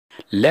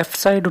Left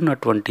side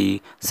ఉన్నటువంటి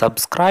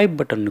subscribe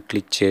బటన్ను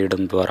click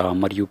చేయడం ద్వారా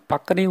మరియు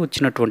పక్కనే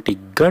వచ్చినటువంటి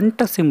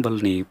గంట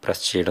సింబల్ని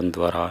ప్రెస్ చేయడం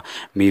ద్వారా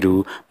మీరు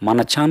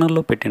మన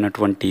ఛానల్లో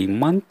పెట్టినటువంటి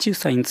మంచి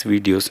సైన్స్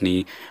వీడియోస్ని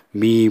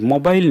మీ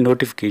మొబైల్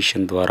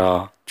నోటిఫికేషన్ ద్వారా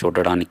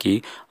చూడడానికి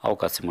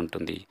అవకాశం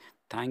ఉంటుంది.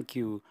 Thank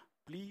you.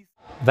 Please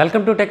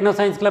welcome to techno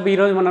science club.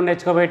 ఈరోజు మనం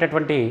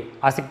నేర్చుకోబోయేటటువంటి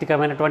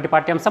ఆసక్తికరమైనటువంటి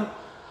పాఠ్యాంశం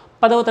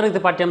 10వ తరగతి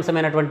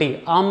పాఠ్యాంశమైనటువంటి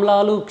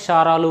ఆమ్లాలు,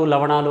 క్షారాలు,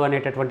 లవణాలు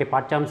అనేటటువంటి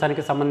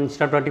పాఠ్యాంశానికి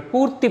సంబంధించినటువంటి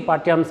పూర్తి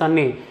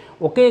పాఠ్యాంశాన్ని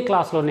ఒకే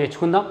క్లాస్లో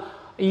నేర్చుకుందాం.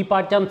 ఈ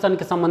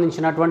పాఠ్యాంశానికి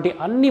సంబంధించినటువంటి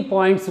అన్ని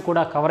పాయింట్స్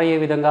కూడా కవర్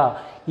అయ్యే విధంగా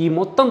ఈ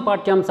మొత్తం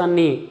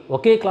పాఠ్యాంశాన్ని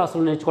ఒకే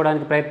క్లాసులో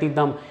నేర్చుకోవడానికి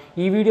ప్రయత్నిద్దాం.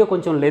 ఈ వీడియో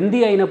కొంచెం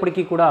లెందీ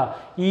అయినప్పటికీ కూడా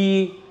ఈ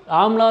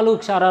ఆమ్లాలు,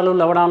 క్షారాలు,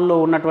 లవణాల్లో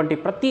ఉన్నటువంటి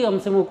ప్రతి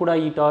అంశము కూడా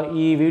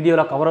ఈ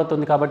వీడియోలో కవర్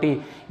అవుతుంది. కాబట్టి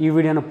ఈ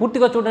వీడియోను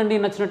పూర్తిగా చూడండి.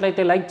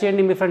 నచ్చినట్లయితే లైక్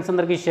చేయండి, మీ ఫ్రెండ్స్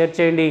అందరికీ షేర్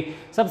చేయండి.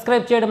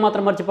 సబ్స్క్రైబ్ చేయడం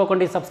మాత్రం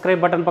మర్చిపోకండి.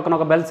 సబ్స్క్రైబ్ బటన్ పక్కన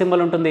ఒక బెల్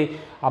సింబల్ ఉంటుంది.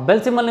 ఆ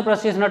బెల్ సింబల్ని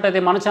ప్రెస్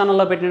చేసినట్లయితే మన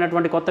ఛానల్లో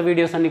పెట్టినటువంటి కొత్త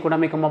వీడియోస్ అన్ని కూడా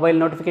మీకు మొబైల్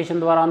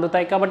నోటిఫికేషన్ ద్వారా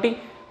అందుతాయి. కాబట్టి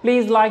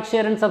please like,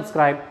 share and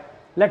subscribe.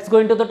 Let's go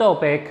in to the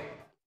topic.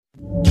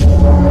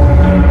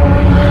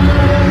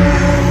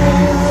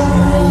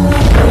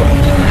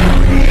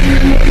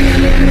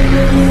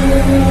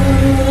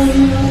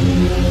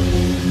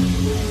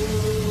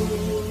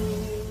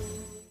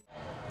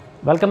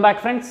 Welcome back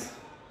friends.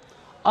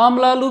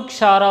 ఆమ్లాలు,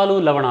 క్షారాలు,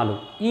 లవణాలు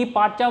ఈ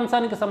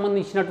పాఠ్యాంశానికి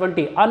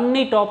సంబంధించినటువంటి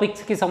అన్ని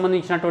టాపిక్స్కి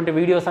సంబంధించినటువంటి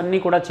వీడియోస్ అన్నీ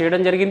కూడా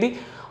చేయడం జరిగింది.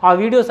 ఆ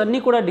వీడియోస్ అన్నీ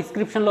కూడా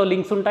డిస్క్రిప్షన్లో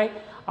లింక్స్ ఉంటాయి.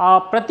 ఆ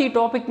ప్రతి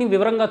టాపిక్ని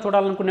వివరంగా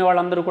చూడాలనుకునే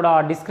వాళ్ళందరూ కూడా ఆ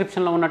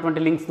డిస్క్రిప్షన్లో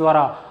ఉన్నటువంటి లింక్స్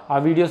ద్వారా ఆ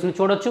వీడియోస్ని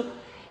చూడొచ్చు.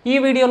 ఈ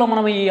వీడియోలో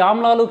మనం ఈ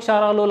ఆమ్లాలు,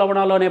 క్షారాలు,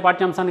 లవణాలు అనే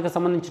పాఠ్యాంశానికి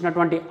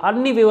సంబంధించినటువంటి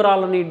అన్ని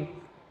వివరాలని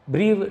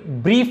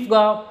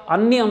బ్రీఫ్గా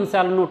అన్ని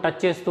అంశాలను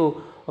టచ్ చేస్తూ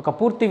ఒక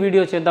పూర్తి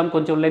వీడియో చేద్దాం.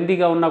 కొంచెం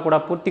లెందీగా ఉన్నా కూడా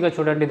పూర్తిగా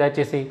చూడండి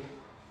దయచేసి.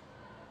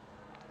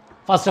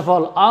 ఫస్ట్ ఆఫ్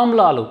ఆల్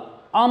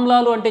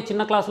ఆమ్లాలు అంటే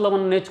చిన్న క్లాసులో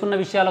మనం నేర్చుకున్న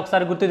విషయాలు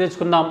ఒకసారి గుర్తు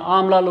తెచ్చుకుందాం.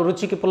 ఆమ్లాలు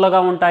రుచికి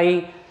పుల్లగా ఉంటాయి,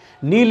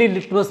 నీలి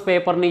లిట్మస్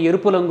పేపర్ని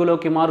ఎరుపు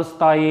రంగులోకి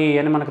మారుస్తాయి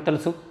అని మనకు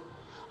తెలుసు.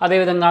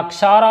 అదేవిధంగా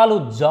క్షారాలు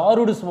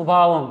జారుడు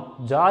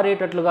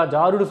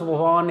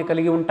స్వభావాన్ని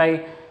కలిగి ఉంటాయి,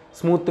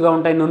 స్మూత్గా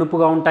ఉంటాయి,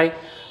 నునుపుగా ఉంటాయి.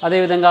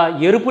 అదేవిధంగా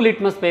ఎరుపు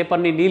లిట్మస్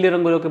పేపర్ని నీలి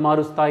రంగులోకి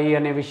మారుస్తాయి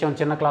అనే విషయం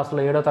చిన్న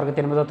క్లాసులో 7వ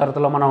తరగతి 8వ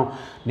తరగతిలో మనం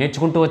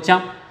నేర్చుకుంటూ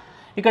వచ్చాం.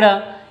 ఇక్కడ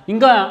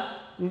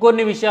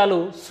ఇంకొన్ని విషయాలు,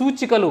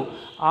 సూచికలు,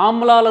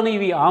 ఆమ్లాలను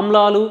ఇవి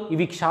ఆమ్లాలు,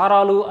 ఇవి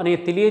క్షారాలు అనే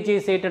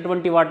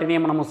తెలియజేసేటటువంటి వాటిని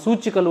మనము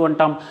సూచికలు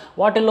అంటాం.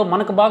 వాటిల్లో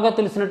మనకు బాగా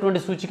తెలిసినటువంటి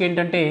సూచిక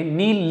ఏంటంటే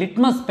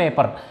లిట్మస్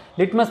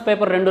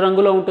పేపర్ 2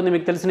 రంగులో ఉంటుంది,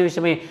 మీకు తెలిసిన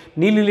విషయమే.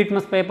 నీలి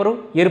లిట్మస్ పేపరు,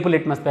 ఎరుపు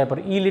లిట్మస్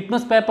పేపర్. ఈ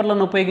లిట్మస్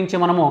పేపర్లను ఉపయోగించి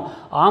మనము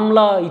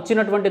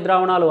ఇచ్చినటువంటి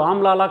ద్రావణాలు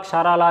ఆమ్లాల,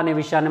 క్షారాల అనే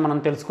విషయాన్ని మనం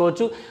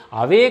తెలుసుకోవచ్చు.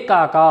 అవే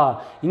కాక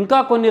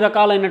ఇంకా కొన్ని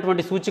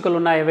రకాలైనటువంటి సూచికలు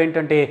ఉన్నాయి.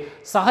 అవేంటంటే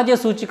సహజ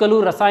సూచికలు,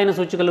 రసాయన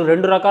సూచికలు.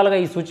 2 రకాలుగా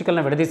ఈ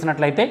సూచికలను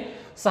విడదీసినట్లయితే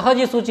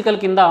సహజ సూచికల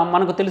కింద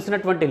మనకు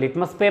తెలిసినటువంటి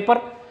లిట్మస్ పేపర్,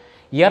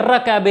 ఎర్ర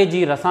క్యాబేజీ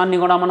రసాన్ని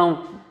కూడా మనం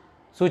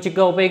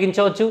సూచికగా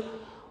ఉపయోగించవచ్చు.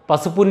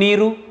 పసుపు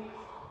నీరు,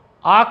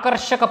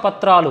 ఆకర్షక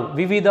పత్రాలు,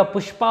 వివిధ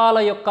పుష్పాల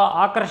యొక్క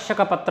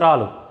ఆకర్షక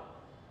పత్రాలు,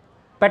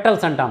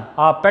 పెటల్స్ అంటాం.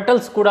 ఆ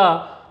పెటల్స్ కూడా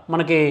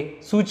మనకి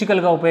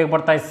సూచికలుగా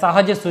ఉపయోగపడతాయి,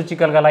 సహజ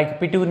సూచికలుగా. లైక్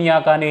పిటూనియా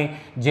కానీ,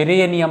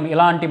 జెరేనియం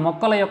ఇలాంటి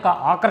మొక్కల యొక్క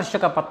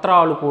ఆకర్షక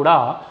పత్రాలు కూడా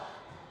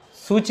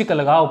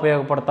సూచికలుగా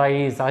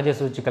ఉపయోగపడతాయి, సహజ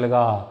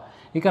సూచికలుగా.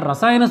 ఇక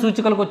రసాయన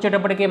సూచికలకు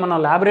వచ్చేటప్పటికీ మనం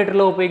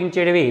ల్యాబొరేటరీలో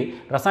ఉపయోగించేవి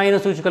రసాయన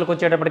సూచికలకు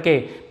వచ్చేటప్పటికీ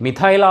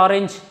మిథైల్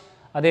ఆరెంజ్,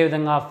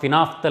 అదేవిధంగా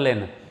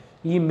ఫినాఫ్థలిన్.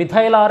 ఈ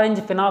మిథైల్ ఆరెంజ్,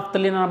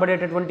 ఫినాఫ్థలిన్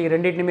అనబడేటటువంటి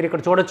రెండింటిని మీరు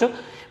ఇక్కడ చూడొచ్చు.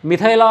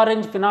 మిథైల్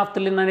ఆరెంజ్,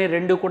 ఫినాఫ్థలిన్ అనే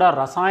 2 కూడా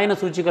రసాయన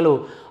సూచికలు.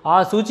 ఆ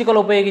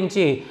సూచికలు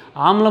ఉపయోగించి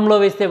ఆమ్లంలో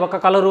వేస్తే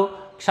ఒక కలరు,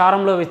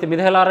 క్షారంలో వేస్తే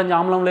మిథైల్ ఆరెంజ్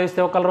ఆమ్లంలో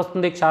వేస్తే ఒక కలర్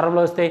వస్తుంది,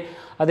 క్షారంలో వేస్తే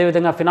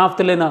అదేవిధంగా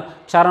ఫినాఫ్థలిన్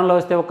క్షారంలో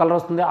వేస్తే ఒక కలర్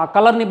వస్తుంది. ఆ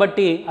కలర్ని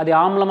బట్టి అది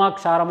ఆమ్లమా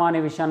క్షారమా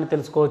అనే విషయాన్ని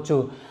తెలుసుకోవచ్చు.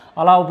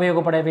 అలా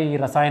ఉపయోగపడేవి ఈ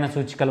రసాయన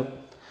సూచికలు.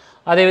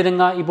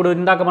 అదేవిధంగా ఇప్పుడు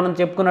ఇందాక మనం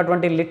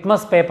చెప్పుకున్నటువంటి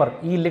లిట్మస్ పేపర్,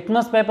 ఈ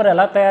లిట్మస్ పేపర్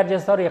ఎలా తయారు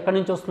చేస్తారు, ఎక్కడి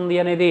నుంచి వస్తుంది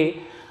అనేది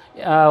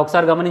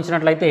ఒకసారి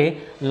గమనించినట్లయితే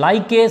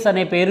లైకేస్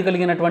అనే పేరు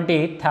కలిగినటువంటి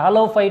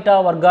థాలోఫైటా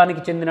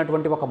వర్గానికి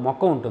చెందినటువంటి ఒక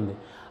మొక్క ఉంటుంది.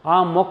 ఆ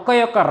మొక్క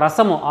యొక్క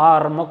రసము, ఆ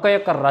మొక్క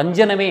యొక్క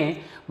రంజనమే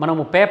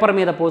మనము పేపర్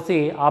మీద పోసి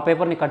ఆ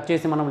పేపర్ని కట్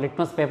చేసి మనం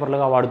లిట్మస్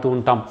పేపర్లుగా వాడుతూ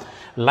ఉంటాం.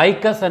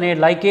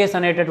 లైకేస్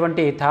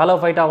అనేటటువంటి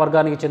థాలోఫైటా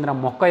వర్గానికి చెందిన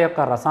మొక్క యొక్క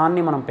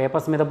రసాన్ని మనం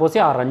పేపర్స్ మీద పోసి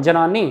ఆ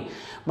రంజనాన్ని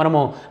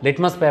మనము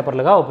లిట్మస్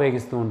పేపర్లుగా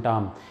ఉపయోగిస్తూ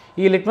ఉంటాం.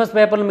 ఈ లిట్మస్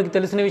పేపర్లు మీకు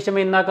తెలిసిన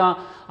విషయమే. ఇందాక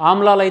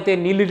ఆమ్లాలు అయితే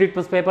నీలి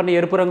లిట్మస్ పేపర్ని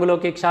ఎరుపు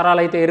రంగులోకి,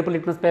 క్షారాలు అయితే ఎరుపు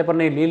లిట్మస్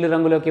పేపర్ని నీలి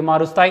రంగులోకి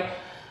మారుస్తాయి.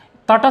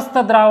 తటస్థ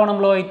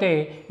ద్రావణంలో అయితే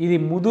ఇది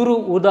ముదురు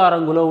ఊదా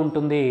రంగులో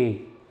ఉంటుంది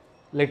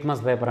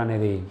లిట్మస్ పేపర్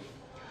అనేది.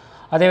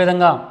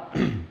 అదేవిధంగా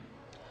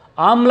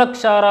ఆమ్ల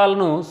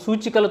క్షారాలను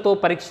సూచికలతో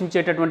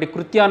పరీక్షించేటటువంటి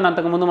కృత్యాన్ని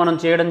అంతకుముందు మనం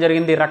చేయడం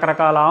జరిగింది.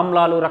 రకరకాల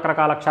ఆమ్లాలు,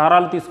 రకరకాల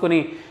క్షారాలు తీసుకొని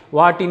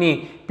వాటిని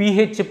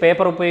pH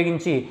పేపర్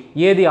ఉపయోగించి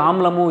ఏది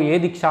ఆమ్లము,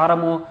 ఏది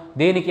క్షారము,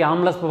 దేనికి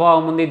ఆమ్ల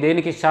స్వభావం ఉంది,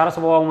 దేనికి క్షార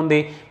స్వభావం ఉంది,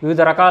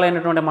 వివిధ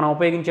రకాలైనటువంటి మనం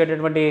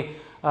ఉపయోగించేటటువంటి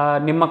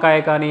నిమ్మకాయ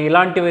కానీ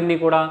ఇలాంటివన్నీ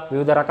కూడా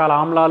వివిధ రకాల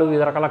ఆమ్లాలు,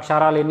 వివిధ రకాల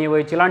క్షారాలు ఎన్ని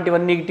వేయచ్చు,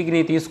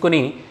 ఇలాంటివన్నిటిని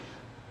తీసుకొని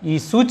ఈ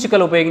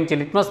సూచికలు ఉపయోగించి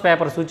లిట్మస్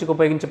పేపర్ సూచిక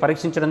ఉపయోగించి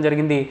పరీక్షించడం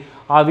జరిగింది.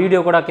 ఆ వీడియో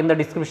కూడా కింద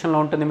డిస్క్రిప్షన్లో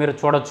ఉంటుంది, మీరు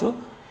చూడొచ్చు.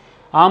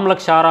 ఆమ్ల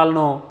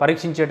క్షారాలను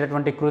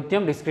పరీక్షించేటటువంటి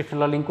కృత్యం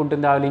డిస్క్రిప్షన్లో లింక్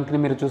ఉంటుంది. ఆ లింక్ని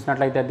మీరు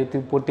చూసినట్లయితే అది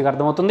పూర్తిగా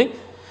అర్థమవుతుంది.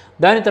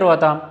 దాని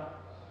తర్వాత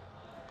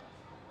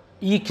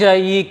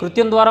ఈ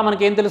కృత్యం ద్వారా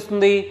మనకేం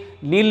తెలుస్తుంది?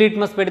 నీళ్ళు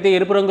లిట్మస్ పెడితే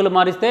ఎరుపు రంగులు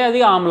మారిస్తే అది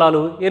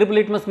ఆమ్లాలు, ఎరుపు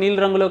లిట్మస్ నీళ్ళ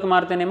రంగులోకి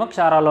మారితేనేమో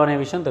క్షారాలు అనే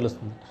విషయం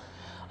తెలుస్తుంది.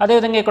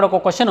 అదేవిధంగా ఇక్కడ ఒక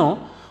క్వశ్చను,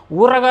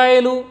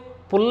 ఊరగాయలు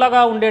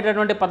పుల్లగా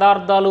ఉండేటటువంటి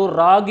పదార్థాలు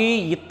రాగి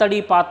ఇత్తడి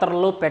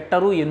పాత్రల్లో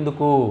పెట్టరు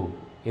ఎందుకు?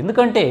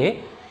 ఎందుకంటే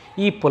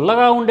ఈ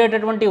పుల్లగా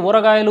ఉండేటటువంటి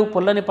ఊరగాయలు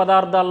పుల్లని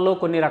పదార్థాల్లో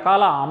కొన్ని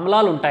రకాల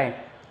ఆమ్లాలు ఉంటాయి.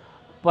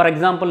 ఫర్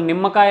ఎగ్జాంపుల్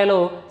నిమ్మకాయలో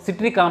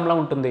సిట్రిక్ ఆమ్లం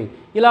ఉంటుంది.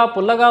 ఇలా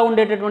పుల్లగా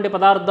ఉండేటటువంటి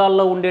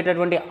పదార్థాల్లో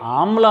ఉండేటటువంటి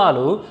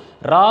ఆమ్లాలు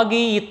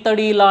రాగి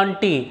ఇత్తడి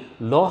లాంటి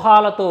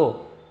లోహాలతో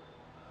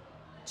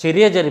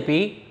చర్య జరిపి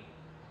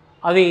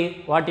అవి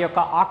వాటి యొక్క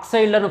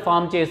ఆక్సైడ్లను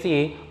ఫామ్ చేసి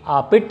ఆ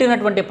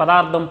పెట్టినటువంటి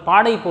పదార్థం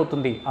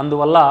పాడైపోతుంది.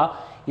 అందువల్ల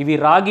ఇవి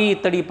రాగి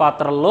ఇత్తడి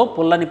పాత్రల్లో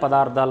పుల్లని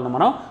పదార్థాలను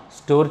మనం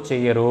స్టోర్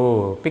చేయరు.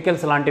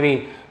 పికిల్స్ లాంటివి,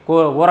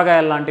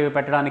 ఊరగాయలు లాంటివి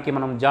పెట్టడానికి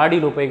మనం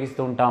జాడీలు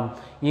ఉపయోగిస్తూ ఉంటాం.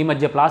 ఈ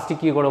మధ్య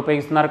ప్లాస్టిక్కి కూడా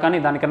ఉపయోగిస్తున్నారు, కానీ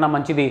దానికన్నా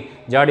మంచిది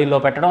జాడీల్లో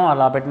పెట్టడం.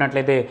 అలా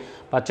పెట్టినట్లయితే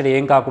పచ్చడి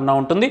ఏం కాకుండా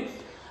ఉంటుంది.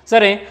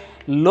 సరే,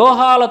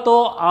 లోహాలతో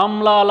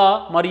ఆమ్లాల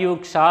మరియు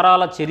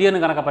క్షారాల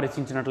చర్యను కనుక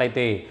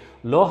పరీక్షించినట్లయితే,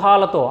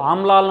 లోహాలతో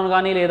ఆమ్లాలను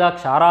కానీ లేదా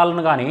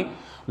క్షారాలను కానీ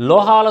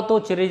లోహాలతో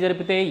చర్య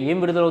జరిపితే ఏం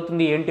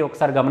విడుదలవుతుంది ఏంటి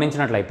ఒకసారి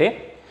గమనించినట్లయితే,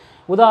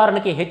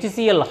 ఉదాహరణకి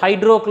HCl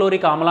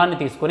హైడ్రోక్లోరిక్ ఆమ్లాన్ని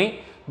తీసుకొని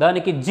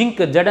దానికి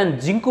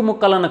జింకు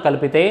ముక్కలను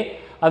కలిపితే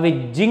అవి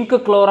జింక్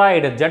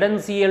క్లోరైడ్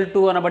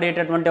ZnCl2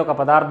 అనబడేటటువంటి ఒక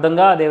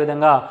పదార్థంగా,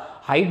 అదేవిధంగా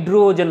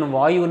హైడ్రోజన్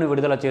వాయువుని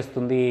విడుదల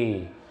చేస్తుంది.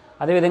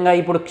 అదేవిధంగా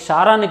ఇప్పుడు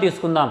క్షారాన్ని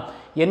తీసుకుందాం.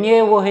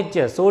 NaOH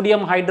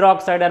సోడియం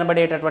హైడ్రాక్సైడ్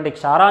అనబడేటటువంటి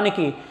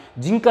క్షారానికి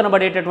జింక్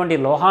అనబడేటటువంటి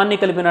లోహాన్ని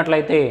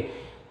కలిపినట్లయితే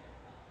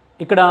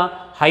ఇక్కడ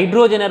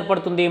హైడ్రోజన్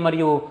ఏర్పడుతుంది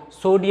మరియు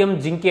సోడియం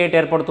జింకేట్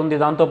ఏర్పడుతుంది.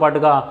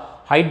 దాంతోపాటుగా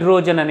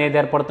హైడ్రోజన్ అనేది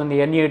ఏర్పడుతుంది,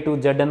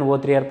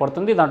 Na2ZnO3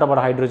 ఏర్పడుతుంది.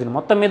 దాంతోపాటు హైడ్రోజన్.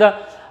 మొత్తం మీద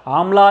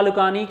ఆమ్లాలు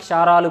కానీ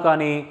క్షారాలు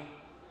కానీ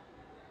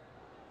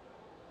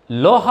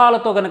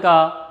లోహాలతో కనుక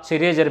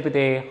చర్య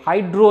జరిపితే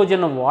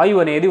హైడ్రోజన్ వాయువు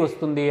అనేది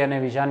వస్తుంది అనే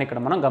విషయాన్ని ఇక్కడ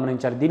మనం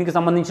గమనించాలి. దీనికి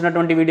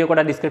సంబంధించినటువంటి వీడియో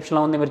కూడా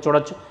డిస్క్రిప్షన్లో ఉంది, మీరు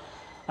చూడొచ్చు.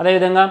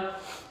 అదేవిధంగా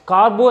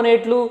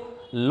కార్బోనేట్లు,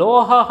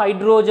 లోహ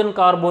హైడ్రోజన్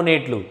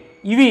కార్బోనేట్లు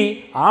ఇవి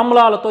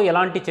ఆమ్లాలతో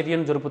ఎలాంటి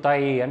చర్యను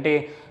జరుపుతాయి అంటే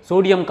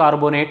sodium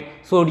carbonate,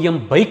 sodium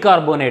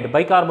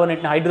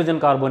బైకార్బోనేట్ని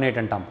hydrogen carbonate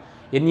అంటాం,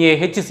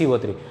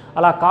 NaHCO3.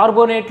 అలా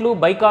కార్బోనేట్లు,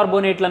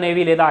 బైకార్బోనేట్లు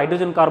అనేవి లేదా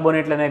హైడ్రోజన్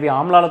కార్బోనేట్లు అనేవి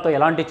ఆమ్లాలతో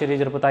ఎలాంటి చర్య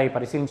జరుపుతాయి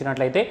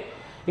పరిశీలించినట్లయితే,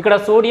 ఇక్కడ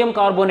సోడియం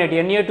కార్బోనేట్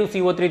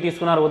Na2CO3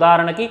 తీసుకున్నారు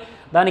ఉదాహరణకి.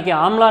 దానికి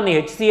ఆమ్లాన్ని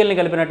HClని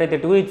కలిపినట్లయితే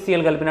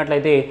 2HCl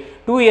కలిపినట్లయితే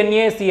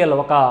 2NaCl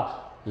ఒక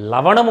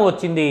లవణము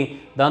వచ్చింది,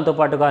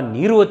 దాంతోపాటుగా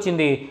నీరు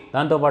వచ్చింది,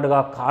 దాంతోపాటుగా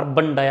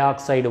కార్బన్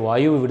డయాక్సైడ్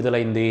వాయువు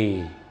విడుదలైంది.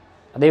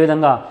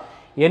 అదేవిధంగా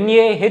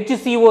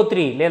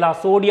NaHCO3 లేదా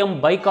సోడియం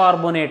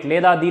బైకార్బోనేట్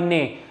లేదా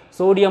దీన్నే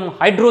సోడియం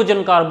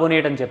హైడ్రోజన్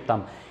కార్బోనేట్ అని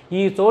చెప్తాం.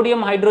 ఈ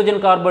sodium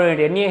hydrogen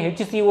carbonate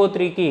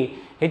NaHCO3కి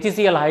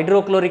HCl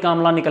hydrochloric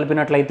ఆమ్లాన్ని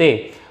కలిపినట్లయితే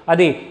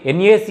అది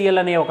NaCl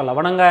అనే ఒక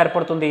లవణంగా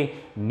ఏర్పడుతుంది,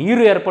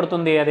 నీరు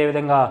ఏర్పడుతుంది,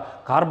 అదేవిధంగా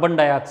కార్బన్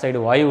డయాక్సైడ్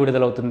వాయువు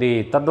విడుదలవుతుంది.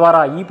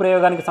 తద్వారా ఈ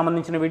ప్రయోగానికి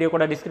సంబంధించిన వీడియో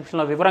కూడా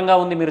డిస్క్రిప్షన్లో వివరంగా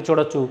ఉంది, మీరు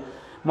చూడొచ్చు.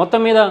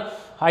 మొత్తం మీద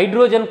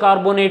హైడ్రోజన్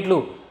కార్బోనేట్లు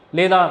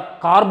లేదా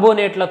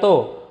కార్బోనేట్లతో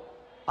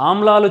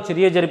ఆమ్లాలు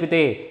చర్య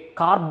జరిపితే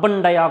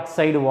కార్బన్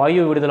డయాక్సైడ్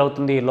వాయువు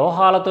విడుదలవుతుంది.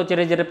 లోహాలతో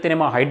చర్య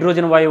జరిపితేనేమో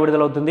హైడ్రోజన్ వాయువు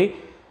విడుదలవుతుంది.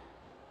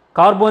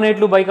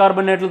 కార్బోనేట్లు,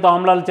 బైకార్బోనేట్లతో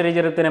ఆమ్లాలు చర్య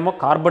జరిపితేనేమో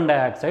కార్బన్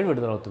డయాక్సైడ్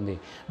విడుదలవుతుంది.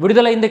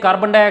 విడుదలైంది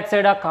కార్బన్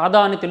డయాక్సైడా కాదా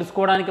అని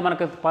తెలుసుకోవడానికి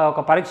మనకు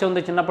ఒక పరీక్ష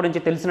ఉంది, చిన్నప్పటి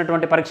నుంచి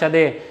తెలిసినటువంటి పరీక్ష.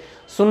 అదే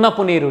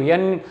సున్నపు నీరు,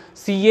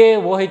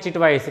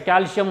 NaCaOH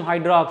కాల్షియం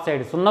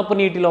హైడ్రాక్సైడ్. సున్నపు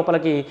నీటి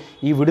లోపలికి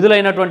ఈ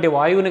విడుదలైనటువంటి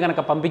వాయువుని కనుక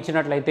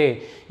పంపించినట్లయితే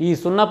ఈ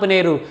సున్నపు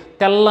నీరు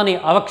తెల్లని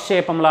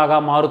అవక్షేపంలాగా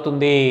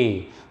మారుతుంది.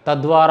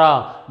 తద్వారా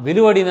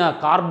వెలువడిన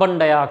కార్బన్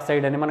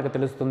డయాక్సైడ్ అని మనకు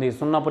తెలుస్తుంది.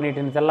 సున్నపు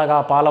నీటిని తెల్లగా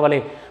పాలవలే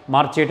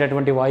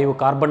మార్చేటటువంటి వాయువు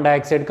కార్బన్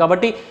డయాక్సైడ్,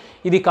 కాబట్టి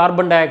ఇది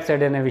కార్బన్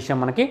డయాక్సైడ్ అనే విషయం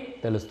మనకి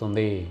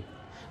తెలుస్తుంది.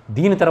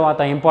 దీని తర్వాత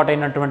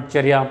ఇంపార్టెంట్ అయినటువంటి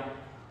చర్య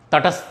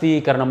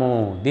తటస్థీకరణము.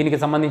 దీనికి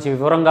సంబంధించి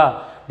వివరంగా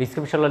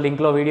డిస్క్రిప్షన్లో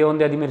లింక్లో వీడియో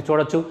ఉంది, అది మీరు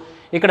చూడొచ్చు.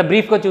 ఇక్కడ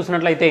బ్రీఫ్గా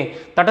చూసినట్లయితే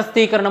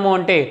తటస్థీకరణము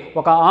అంటే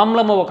ఒక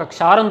ఆమ్లము ఒక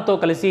క్షారంతో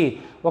కలిసి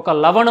ఒక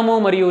లవణము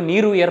మరియు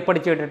నీరు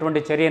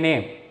ఏర్పరిచేటటువంటి చర్యనే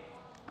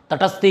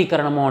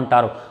తటస్థీకరణము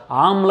అంటారు.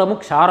 ఆమ్లము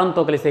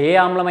క్షారంతో కలిస్తే, ఏ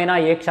ఆమ్లమైనా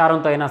ఏ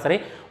క్షారంతో అయినా సరే,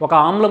 ఒక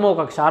ఆమ్లము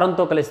ఒక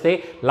క్షారంతో కలిస్తే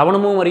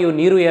లవణము మరియు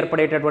నీరు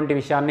ఏర్పడేటటువంటి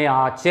విషయాన్ని,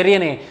 ఆ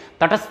చర్యనే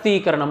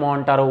తటస్థీకరణము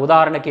అంటారు.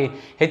 ఉదాహరణకి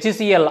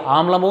HCl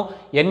ఆమ్లము,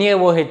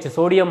 NaOH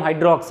sodium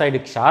hydroxide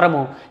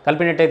క్షారము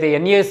కలిపినట్టయితే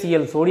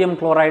NaCl sodium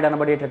chloride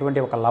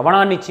అనబడేటటువంటి ఒక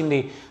లవణాన్ని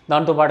ఇచ్చింది,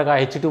 దాంతోపాటుగా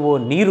H2O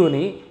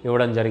నీరుని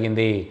ఇవ్వడం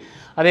జరిగింది.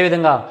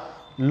 అదేవిధంగా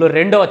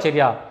రెండవ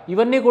చర్య,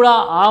 ఇవన్నీ కూడా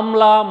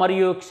ఆమ్ల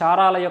మరియు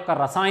క్షారాల యొక్క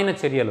రసాయన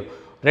చర్యలు.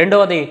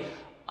 రెండవది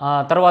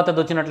తర్వాతది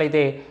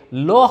వచ్చినట్లయితే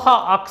లోహ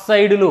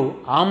ఆక్సైడులు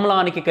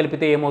ఆమ్లానికి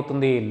కలిపితే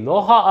ఏమవుతుంది?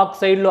 లోహ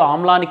ఆక్సైడ్లు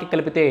ఆమ్లానికి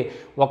కలిపితే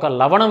ఒక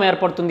లవణం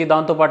ఏర్పడుతుంది,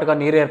 దాంతోపాటుగా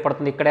నీరు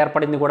ఏర్పడుతుంది. ఇక్కడ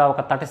ఏర్పడింది కూడా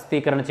ఒక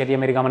తటస్థీకరణ చర్య,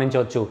 మీరు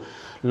గమనించవచ్చు.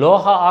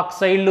 లోహ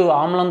ఆక్సైడ్లు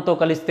ఆమ్లంతో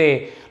కలిస్తే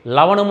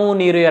లవణము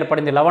నీరు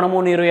ఏర్పడింది.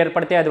 లవణము నీరు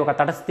ఏర్పడితే అది ఒక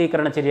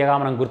తటస్థీకరణ చర్యగా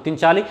మనం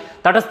గుర్తించాలి.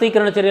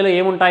 తటస్థీకరణ చర్యలో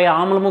ఏముంటాయి?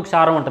 ఆమ్లము,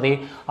 క్షారం ఉంటుంది.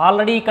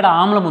 ఆల్రెడీ ఇక్కడ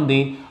ఆమ్లం ఉంది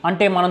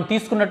అంటే మనం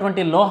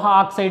తీసుకున్నటువంటి లోహ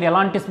ఆక్సైడ్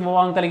ఎలాంటి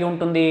స్వభావం కలిగి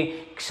ఉంటుంది?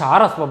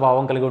 క్షార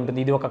స్వభావం కలిగి ఉంటుంది.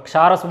 ఇది ఒక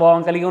క్షార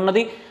స్వభావం కలిగి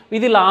ఉన్నది,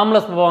 ఇది ఆమ్ల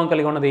స్వభావం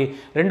కలిగి ఉన్నది.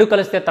 రెండు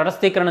కలిస్తే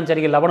తటస్థీకరణం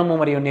జరిగి లవణము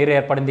మరియు నీరు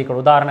ఏర్పడింది. ఇక్కడ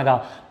ఉదాహరణగా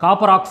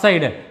కాపర్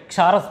ఆక్సైడ్,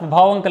 క్షార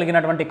స్వభావం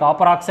కలిగినటువంటి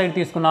కాపర్ ఆక్సైడ్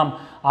తీసుకున్నాం,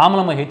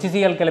 ఆమ్లము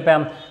HCl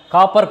కలిపాం,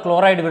 కాపర్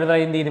క్లోరైడ్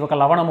విడుదలైంది, ఇది ఒక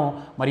లవణము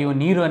మరియు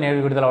నీరు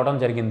అనేవి విడుదలవడం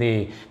జరిగింది.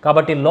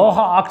 కాబట్టి లోహ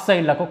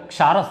ఆక్సైడ్లకు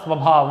క్షార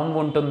స్వభావం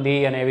ఉంటుంది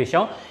అనే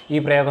విషయం ఈ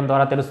ప్రయోగం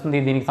ద్వారా తెలుస్తుంది.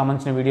 దీనికి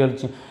సంబంధించిన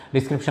వీడియోలు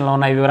డిస్క్రిప్షన్లో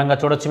ఉన్నాయి, వివరంగా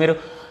చూడొచ్చు మీరు.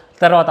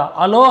 తర్వాత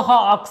అలోహ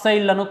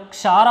ఆక్సైడ్లను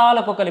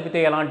క్షారాలకు కలిపితే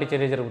ఎలాంటి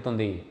చర్య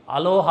జరుగుతుంది?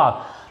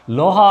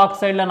 లోహ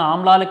ఆక్సైడ్లను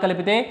ఆమ్లాలకు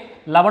కలిపితే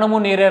లవణము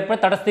నీరు ఏర్పడి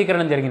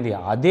తటస్థీకరణం జరిగింది.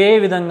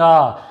 అదేవిధంగా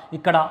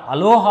ఇక్కడ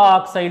అలోహ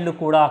ఆక్సైడ్లు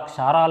కూడా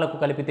క్షారాలకు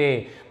కలిపితే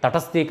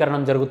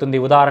తటస్థీకరణం జరుగుతుంది.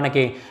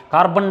 ఉదాహరణకి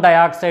కార్బన్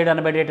డయాక్సైడ్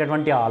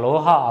అనబడేటటువంటి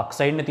అలోహ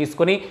ఆక్సైడ్ని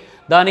తీసుకొని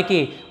దానికి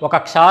ఒక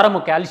క్షారము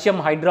కాల్షియం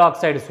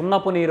హైడ్రాక్సైడ్,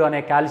 సున్నపు నీరు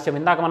అనే కాల్షియం,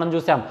 ఇందాక మనం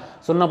చూసాం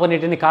సున్నపు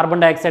నీటిని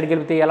కార్బన్ డయాక్సైడ్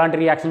కలిపితే ఎలాంటి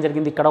రియాక్షన్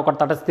జరిగింది? ఇక్కడ ఒక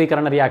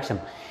తటస్థీకరణ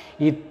రియాక్షన్.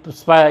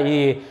 ఈ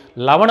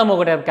లవణం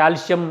ఒకటి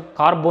కాల్షియం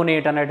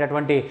కార్బోనేట్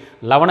అనేటటువంటి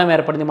లవణం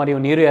ఏర్పడింది మరియు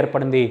నీరు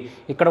ఏర్పడింది.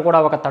 ఇక్కడ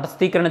కూడా ఒక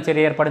తటస్థీకరణ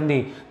చర్య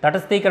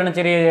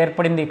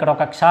ఏర్పడింది. ఇక్కడ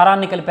ఒక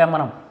క్షారాన్ని కలిపాం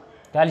మనం,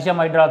 కాల్షియం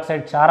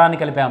హైడ్రాక్సైడ్ క్షారాన్ని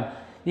కలిపాం.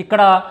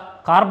 ఇక్కడ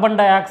కార్బన్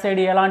డయాక్సైడ్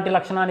ఎలాంటి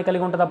లక్షణాన్ని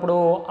కలిగి ఉంటుంది? అప్పుడు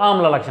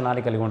ఆమ్ల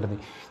లక్షణాన్ని కలిగి ఉంటుంది.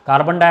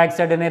 కార్బన్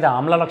డయాక్సైడ్ అనేది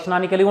ఆమ్ల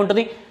లక్షణాన్ని కలిగి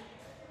ఉంటుంది,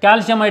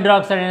 కాల్షియం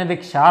హైడ్రాక్సైడ్ అనేది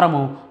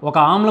క్షారము, ఒక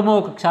ఆమ్లము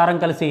ఒక క్షారం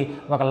కలిసి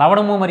ఒక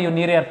లవణము మరియు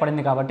నీరు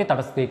ఏర్పడింది కాబట్టి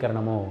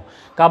తటస్థీకరణము.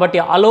 కాబట్టి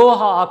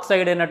అలోహ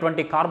ఆక్సైడ్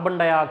అయినటువంటి కార్బన్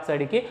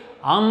డయాక్సైడ్కి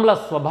ఆమ్ల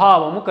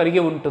స్వభావము కలిగి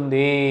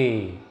ఉంటుంది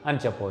అని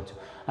చెప్పవచ్చు.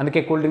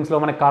 అందుకే కూల్ డ్రింక్స్లో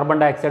మనకి కార్బన్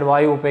డయాక్సైడ్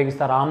వాయువు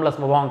ఉపయోగిస్తారు ఆమ్ల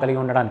స్వభావం కలిగి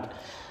ఉండడానికి.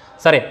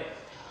 సరే,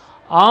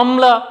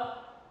 ఆమ్ల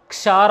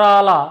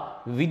క్షారాల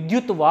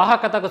విద్యుత్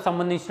వాహకతకు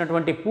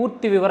సంబంధించినటువంటి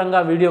పూర్తి వివరంగా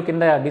వీడియో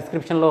కింద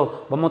డిస్క్రిప్షన్లో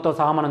బొమ్మతో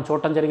సహా మనం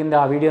చూడటం జరిగింది.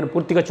 ఆ వీడియోను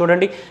పూర్తిగా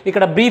చూడండి.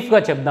 ఇక్కడ బ్రీఫ్గా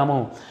చెప్దాము.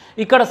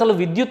 ఇక్కడ అసలు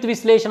విద్యుత్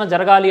విశ్లేషణ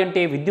జరగాలి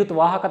అంటే, విద్యుత్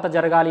వాహకత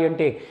జరగాలి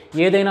అంటే,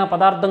 ఏదైనా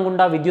పదార్థం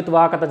గుండా విద్యుత్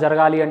వాహకత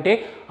జరగాలి అంటే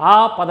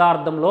ఆ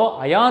పదార్థంలో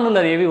అయానులు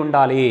అనేవి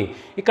ఉండాలి.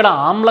 ఇక్కడ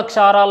ఆమ్ల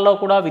క్షారాల్లో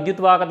కూడా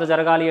విద్యుత్ వాహకత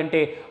జరగాలి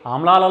అంటే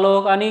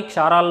ఆమ్లాలలో కానీ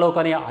క్షారాల్లో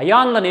కానీ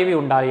అయాన్లు అనేవి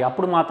ఉండాలి.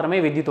 అప్పుడు మాత్రమే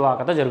విద్యుత్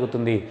వాహకత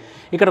జరుగుతుంది.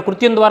 ఇక్కడ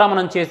కృత్యం ద్వారా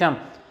మనం చేసాం.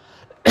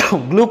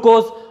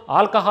 గ్లూకోజ్,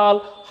 ఆల్కహాల్,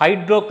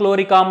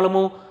 హైడ్రోక్లోరిక్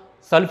ఆమ్లము,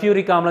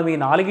 సల్ఫ్యూరిక్ ఆమ్లం, ఈ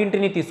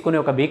నాలుగింటిని తీసుకుని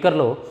ఒక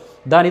బీకర్లో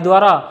దాని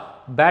ద్వారా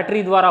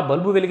బ్యాటరీ ద్వారా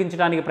బల్బు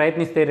వెలిగించడానికి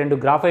ప్రయత్నిస్తే,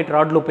 2 గ్రాఫైట్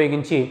రాడ్లు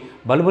ఉపయోగించి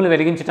బల్బును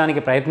వెలిగించడానికి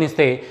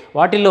ప్రయత్నిస్తే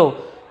వాటిల్లో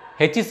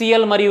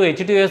HCl మరియు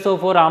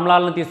H2SO4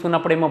 ఆమ్లాలను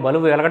తీసుకున్నప్పుడేమో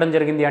బల్బు వెలగడం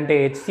జరిగింది. అంటే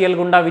HCl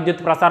గుండా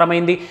విద్యుత్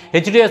ప్రసారమైంది,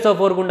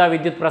 H2SO4 గుండా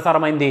విద్యుత్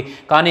ప్రసారమైంది.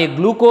 కానీ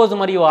గ్లూకోజ్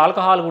మరియు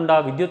ఆల్కహాల్ గుండా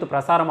విద్యుత్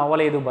ప్రసారం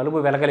అవ్వలేదు, బల్బు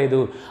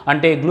వెలగలేదు.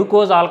 అంటే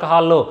గ్లూకోజ్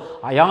ఆల్కహాల్లో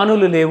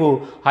అయానులు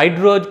లేవు,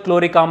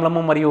 హైడ్రోక్లోరిక్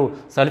ఆమ్లము మరియు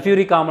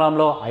సల్ఫ్యూరిక్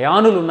ఆమ్లంలో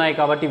అయానులు ఉన్నాయి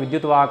కాబట్టి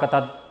విద్యుత్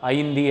వాహకత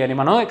అయింది అని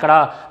మనం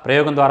ఇక్కడ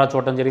ప్రయోగం ద్వారా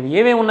చూడటం జరిగింది.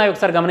 ఏమేమి ఉన్నాయి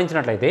ఒకసారి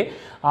గమనించినట్లయితే,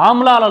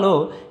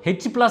 ఆమ్లాలలో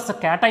H+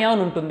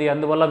 క్యాటయాన్ ఉంటుంది,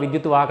 అందువల్ల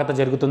విద్యుత్ వాహకత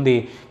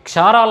జరుగుతుంది.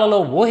 క్షారాలలో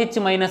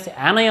OH-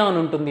 యానయాన్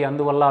ఉంటుంది,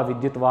 అందువల్ల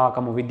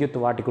విద్యుత్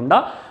వాటి గుండా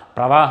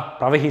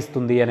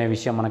ప్రవహిస్తుంది అనే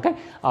విషయం మనకి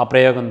ఆ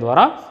ప్రయోగం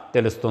ద్వారా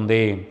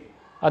తెలుస్తుంది.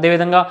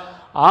 అదేవిధంగా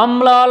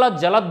ఆమ్లాల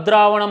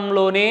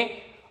జలద్రావణంలోనే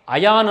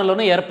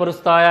అయానులను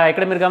ఏర్పరుస్తాయా?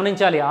 ఇక్కడ మీరు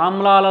గమనించాలి,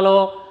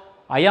 ఆమ్లాలలో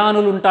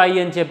అయానులు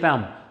ఉంటాయి అని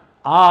చెప్పాం.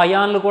 ఆ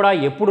అయాన్లు కూడా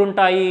ఎప్పుడు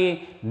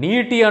ఉంటాయి?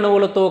 నీటి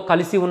అణువులతో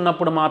కలిసి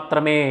ఉన్నప్పుడు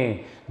మాత్రమే,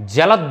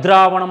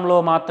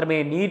 జలద్రావణంలో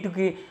మాత్రమే.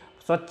 నీటికి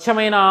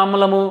స్వచ్ఛమైన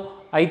ఆమ్లము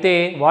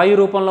అయితే, వాయు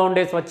రూపంలో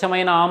ఉండే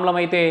స్వచ్ఛమైన ఆమ్లం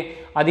అయితే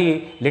అది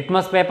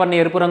లిట్మస్ పేపర్ని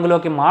ఎరుపు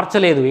రంగులోకి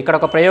మార్చలేదు. ఇక్కడ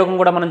ఒక ప్రయోగం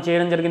కూడా మనం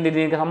చేయడం జరిగింది,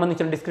 దీనికి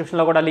సంబంధించిన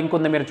డిస్క్రిప్షన్లో కూడా లింక్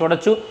ఉంది, మీరు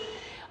చూడొచ్చు.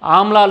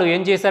 ఆమ్లాలు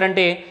ఏం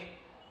చేశారంటే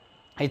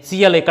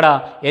HCl, ఇక్కడ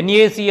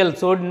NaCl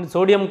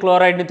సోడియం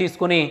క్లోరైడ్ని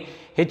తీసుకుని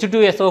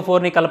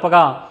H2SO4ని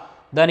కలపగా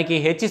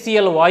దానికి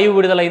HCl వాయువు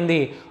విడుదలైంది.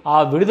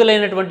 ఆ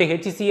విడుదలైనటువంటి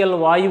HCl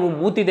వాయువు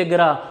మూతి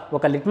దగ్గర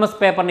ఒక లిట్మస్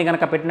పేపర్ని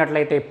కనుక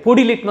పెట్టినట్లయితే,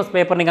 పొడి లిట్మస్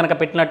పేపర్ని కనుక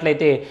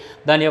పెట్టినట్లయితే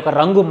దాని యొక్క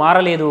రంగు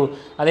మారలేదు.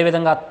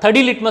 అదేవిధంగా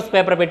తడి లిట్మస్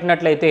పేపర్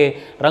పెట్టినట్లయితే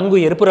రంగు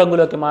ఎరుపు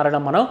రంగులోకి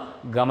మారడం మనం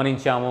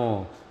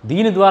గమనించాము.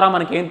 దీని ద్వారా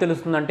మనకేం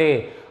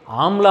తెలుస్తుందంటే,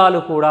 ఆమ్లాలు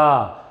కూడా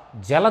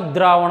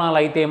జలద్రావణాలు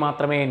అయితే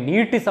మాత్రమే,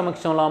 నీటి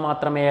సమక్షంలో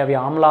మాత్రమే అవి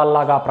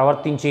ఆమ్లాల్లాగా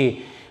ప్రవర్తించి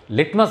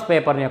లిట్మస్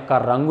పేపర్ యొక్క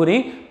రంగుని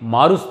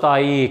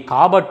మారుస్తాయి.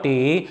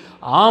 కాబట్టి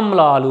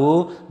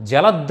ఆమ్లాలు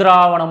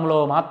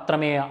జలద్రావణంలో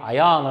మాత్రమే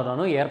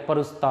అయానులను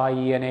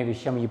ఏర్పరుస్తాయి అనే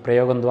విషయం ఈ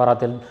ప్రయోగం ద్వారా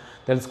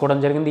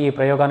తెలుసుకోవడం జరిగింది. ఈ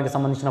ప్రయోగానికి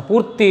సంబంధించిన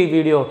పూర్తి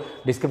వీడియో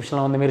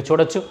డిస్క్రిప్షన్లో ఉంది, మీరు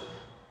చూడొచ్చు.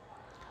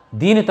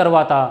 దీని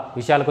తర్వాత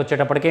విషయాలకు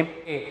వచ్చేటప్పటికి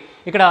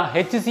ఇక్కడ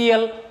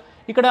HCl,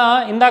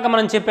 ఇక్కడ ఇందాక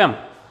మనం చెప్పాం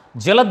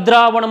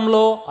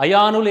జలద్రావణంలో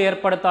అయానులు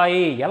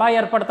ఏర్పడతాయి. ఎలా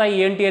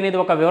ఏర్పడతాయి ఏంటి అనేది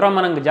ఒక వివరం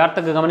మనం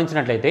జాగ్రత్తగా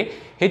గమనించినట్లయితే,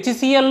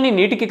 హెచ్సిఎల్ని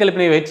నీటికి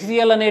కలిపిన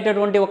హెచ్సిఎల్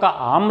అనేటటువంటి ఒక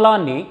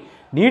ఆమ్లాన్ని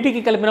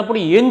నీటికి కలిపినప్పుడు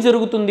ఏం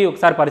జరుగుతుంది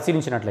ఒకసారి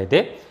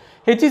పరిశీలించినట్లయితే,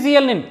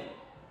 హెచ్సిఎల్ని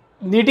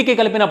నీటికి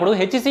కలిపినప్పుడు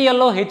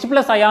హెచ్సిఎల్లో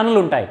H+ అయానులు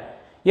ఉంటాయి.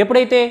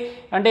 ఎప్పుడైతే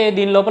అంటే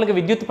దీని లోపలికి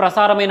విద్యుత్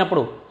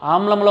ప్రసారమైనప్పుడు,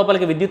 ఆమ్లం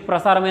లోపలికి విద్యుత్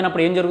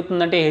ప్రసారమైనప్పుడు ఏం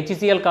జరుగుతుందంటే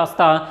హెచ్సిఎల్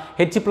కాస్త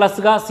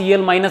H+గా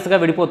Cl-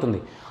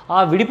 విడిపోతుంది.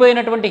 ఆ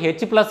విడిపోయినటువంటి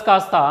H+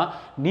 కాస్త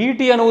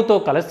నీటి అణువుతో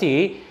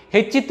కలిసి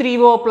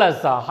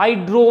H3O+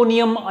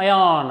 హైడ్రోనియం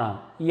అయాన్,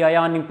 ఈ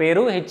అయాన్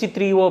పేరు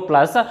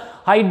H3O+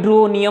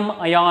 హైడ్రోనియం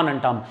అయాన్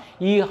అంటాం.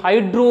 ఈ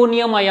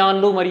హైడ్రోనియం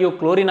అయాన్లు మరియు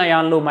క్లోరిన్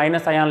అయాన్లు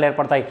మైనస్ అయాన్లు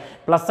ఏర్పడతాయి.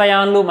 ప్లస్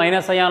అయాన్లు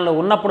మైనస్ అయాన్లు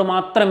ఉన్నప్పుడు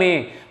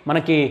మాత్రమే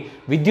మనకి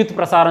విద్యుత్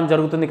ప్రసారం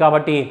జరుగుతుంది.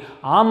 కాబట్టి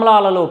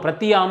ఆమ్లాలలో,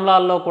 ప్రతి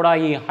ఆమ్లాల్లో కూడా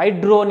ఈ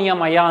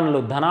హైడ్రోనియం అయాన్లు,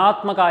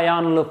 ధనాత్మక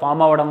అయాన్లు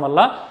ఫామ్ అవ్వడం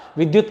వల్ల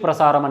విద్యుత్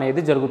ప్రసారం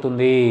అనేది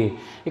జరుగుతుంది.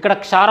 ఇక్కడ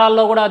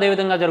క్షారాల్లో కూడా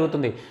అదేవిధంగా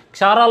జరుగుతుంది.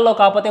 క్షారాల్లో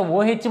కాకపోతే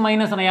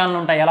OH- అయాన్లు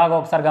ఉంటాయి. ఎలాగో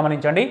ఒకసారి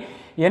గమనించండి.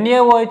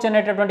 NaOH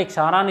అనేటటువంటి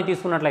క్షారాన్ని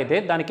తీసుకున్నట్లయితే,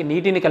 దానికి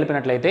నీటిని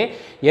కలిపినట్లయితే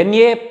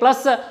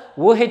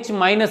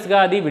Na+OH-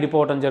 అది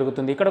విడిపోవడం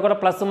జరుగుతుంది. ఇక్కడ కూడా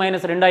ప్లస్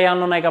మైనస్ రెండు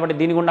అయాన్లు ఉన్నాయి కాబట్టి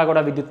దీని గుండా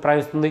కూడా విద్యుత్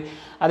ప్రవహిస్తుంది.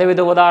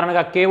 అదేవిధంగా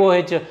ఉదాహరణగా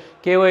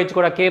KOH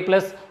కూడా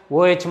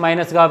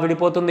K+OH-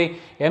 విడిపోతుంది.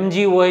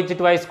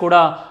 MgOH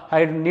కూడా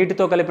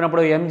నీటితో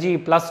కలిపినప్పుడు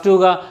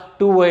Mg+2గా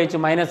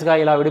 2OH-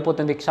 ఇలా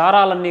విడిపోతుంది.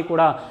 క్షారాలన్నీ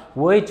కూడా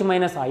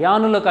OH-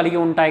 అయానులు కలిగి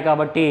ఉంటాయి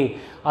కాబట్టి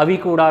అవి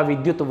కూడా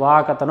విద్యుత్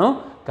వాహకతను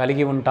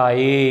కలిగి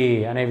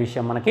ఉంటాయి అనే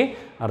విషయం మనకి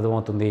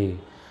అర్థమవుతుంది.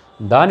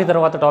 దాని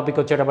తర్వాత టాపిక్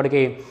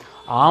వచ్చేటప్పటికి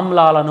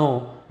ఆమ్లాలను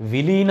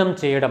విలీనం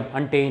చేయడం,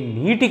 అంటే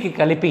నీటికి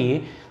కలిపి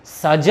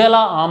సజల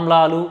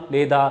ఆమ్లాలు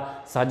లేదా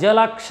సజల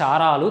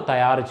క్షారాలు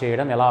తయారు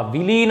చేయడం ఎలా,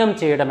 విలీనం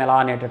చేయడం ఎలా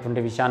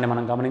అనేటటువంటి విషయాన్ని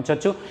మనం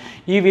గమనించవచ్చు.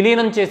 ఈ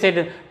విలీనం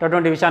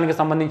చేసేటటువంటి విషయానికి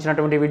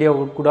సంబంధించినటువంటి వీడియో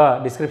కూడా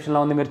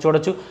డిస్క్రిప్షన్లో ఉంది, మీరు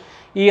చూడొచ్చు.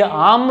 ఈ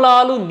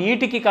ఆమ్లాలు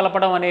నీటికి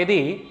కలపడం అనేది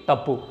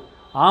తప్పు.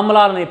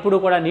 ఆమ్లాలను ఎప్పుడూ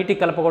కూడా నీటికి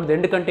కలపకూడదు.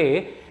 ఎందుకంటే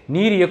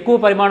నీరు ఎక్కువ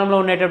పరిమాణంలో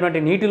ఉండేటటువంటి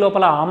నీటి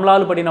లోపల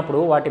ఆమ్లాలు పడినప్పుడు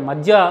వాటి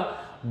మధ్య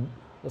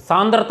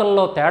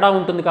సాంద్రతల్లో తేడా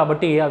ఉంటుంది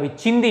కాబట్టి అవి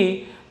చింది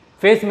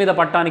ఫేస్ మీద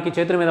పట్టడానికి,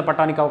 చేతుల మీద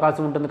పట్టడానికి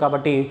అవకాశం ఉంటుంది.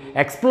 కాబట్టి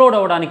ఎక్స్ప్లోడ్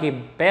అవ్వడానికి,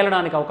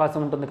 పేలడానికి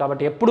అవకాశం ఉంటుంది.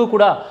 కాబట్టి ఎప్పుడూ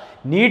కూడా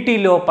నీటి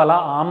లోపల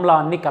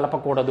ఆమ్లాన్ని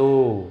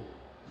కలపకూడదు.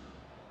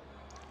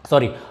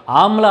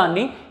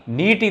 ఆమ్లాన్ని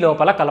నీటి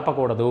లోపల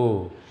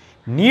కలపకూడదు.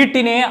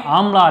 నీటినే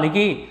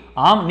ఆమ్లానికి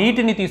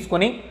నీటిని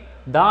తీసుకొని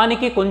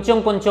దానికి కొంచెం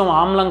కొంచెం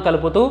ఆమ్లం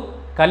కలుపుతూ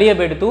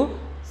కలియబెడుతూ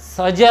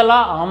సజల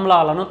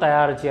ఆమ్లాలను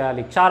తయారు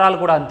చేయాలి. క్షారాలు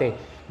కూడా అంతే.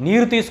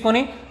 నీరు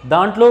తీసుకొని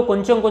దాంట్లో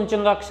కొంచెం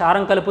కొంచెంగా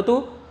క్షారం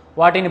కలుపుతూ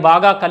వాటిని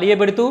బాగా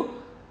కలియబెడుతూ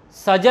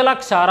సజల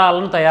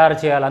క్షారాలను తయారు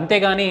చేయాలి.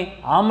 అంతేగాని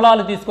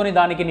ఆమ్లాలు తీసుకొని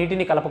దానికి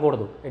నీటిని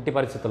కలపకూడదు. ఎట్టి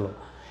పరిస్థితుల్లో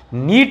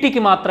నీటికి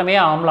మాత్రమే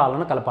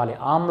ఆమ్లాలను కలపాలి.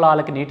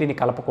 ఆమ్లాలకి నీటిని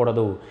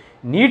కలపకూడదు.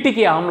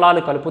 నీటికి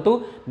ఆమ్లాలు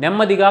కలుపుతూ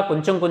నెమ్మదిగా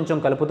కొంచెం కొంచెం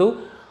కలుపుతూ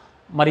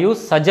మరియు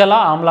సజల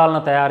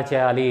ఆమ్లాలను తయారు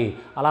చేయాలి.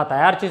 అలా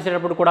తయారు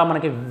చేసేటప్పుడు కూడా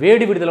మనకి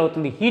వేడి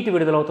విడుదలవుతుంది, హీట్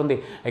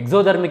విడుదలవుతుంది,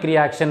 ఎగ్జోథర్మిక్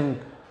రియాక్షన్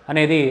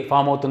అనేది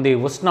ఫామ్ అవుతుంది,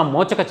 ఉష్ణ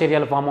మోచక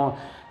చర్యలు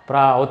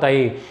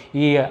అవుతాయి.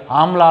 ఈ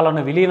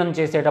ఆమ్లాలను విలీనం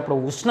చేసేటప్పుడు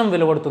ఉష్ణం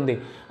వెలువడుతుంది.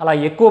 అలా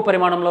ఎక్కువ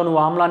పరిమాణంలో నువ్వు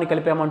ఆమ్లాన్ని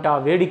కలిపామంటే ఆ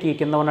వేడికి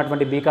కింద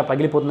ఉన్నటువంటి బీకర్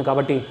పగిలిపోతుంది.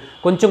 కాబట్టి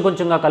కొంచెం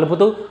కొంచెంగా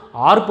కలుపుతూ,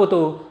 ఆర్పుతూ,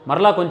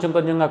 మరలా కొంచెం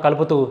కొంచెంగా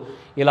కలుపుతూ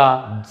ఇలా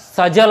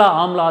సజల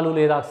ఆమ్లాలు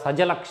లేదా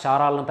సజల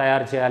క్షారాలను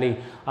తయారు చేయాలి.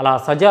 అలా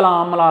సజల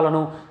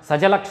ఆమ్లాలను,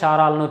 సజల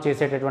క్షారాలను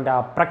చేసేటటువంటి ఆ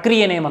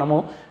ప్రక్రియనే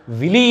మనము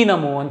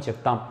విలీనము అని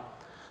చెప్తాం.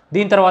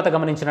 దీని తర్వాత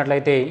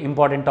గమనించినట్లయితే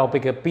ఇంపార్టెంట్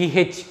టాపిక్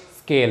pH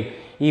స్కేల్.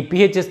 ఈ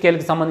pH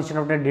స్కేల్కి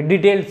సంబంధించినటువంటి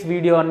డీటెయిల్స్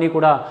వీడియో అన్నీ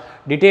కూడా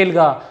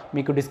డీటెయిల్గా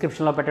మీకు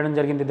డిస్క్రిప్షన్లో పెట్టడం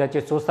జరిగింది.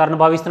 దయచేసి చూస్తారని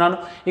భావిస్తున్నాను.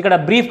 ఇక్కడ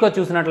బ్రీఫ్గా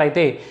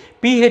చూసినట్లయితే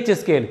pH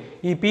స్కేల్,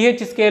 ఈ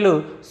pH స్కేలు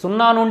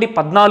 0 నుండి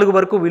 14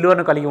 వరకు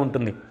విలువను కలిగి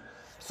ఉంటుంది.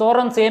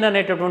 సోరన్ సేన్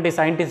అనేటటువంటి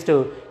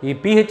సైంటిస్టు ఈ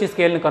pH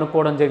స్కేల్ని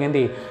కనుక్కోవడం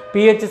జరిగింది.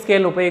 pH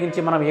స్కేల్ని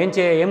ఉపయోగించి మనం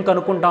ఏం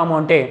కనుక్కుంటాము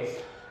అంటే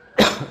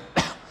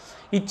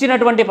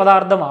ఇచ్చినటువంటి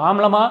పదార్థం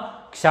ఆమ్లమా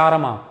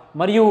క్షారమా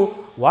మరియు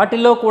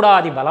వాటిల్లో కూడా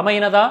అది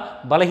బలమైనదా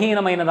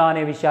బలహీనమైనదా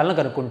అనే విషయాలను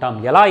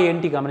కనుక్కుంటాం. ఎలా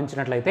ఏంటి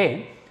గమనించినట్లయితే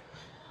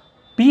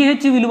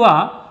pH విలువ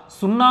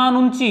 0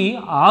 నుంచి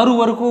 6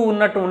 వరకు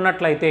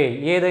ఉన్నట్లయితే,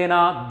 ఏదైనా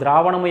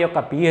ద్రావణము యొక్క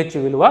pH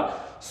విలువ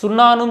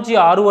 0 నుంచి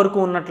 6 వరకు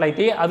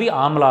ఉన్నట్లయితే అవి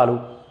ఆమ్లాలు.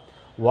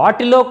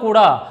 వాటిలో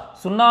కూడా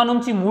 0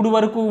 నుంచి 3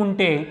 వరకు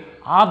ఉంటే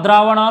ఆ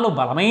ద్రావణాలు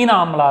బలమైన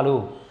ఆమ్లాలు.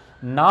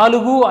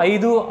 4,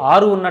 5,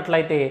 6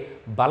 ఉన్నట్లయితే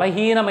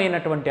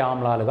బలహీనమైనటువంటి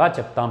ఆమ్లాలుగా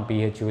చెప్తాం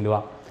pH విలువ.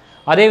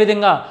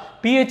 అదేవిధంగా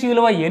pH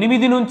విలువ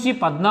 8 నుంచి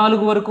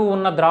 14 వరకు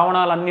ఉన్న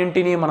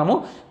ద్రావణాలన్నింటినీ మనము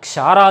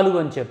క్షారాలు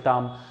అని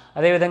చెప్తాం.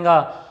 అదేవిధంగా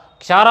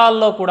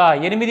క్షారాల్లో కూడా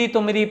 8,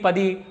 9,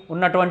 10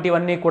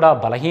 ఉన్నటువంటివన్నీ కూడా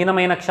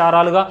బలహీనమైన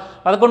క్షారాలుగా,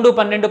 11,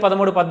 12,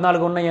 13,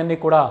 14 ఉన్నవన్నీ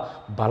కూడా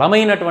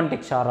బలమైనటువంటి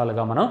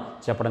క్షారాలుగా మనం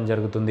చెప్పడం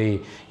జరుగుతుంది.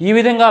 ఈ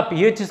విధంగా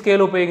pH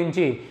స్కేల్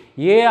ఉపయోగించి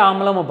ఏ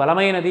ఆమ్లము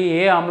బలమైనది,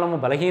 ఏ ఆమ్లము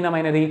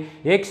బలహీనమైనది,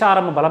 ఏ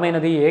క్షారము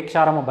బలమైనది, ఏ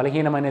క్షారము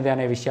బలహీనమైనది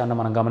అనే విషయాన్ని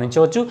మనం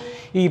గమనించవచ్చు.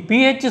 ఈ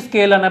pH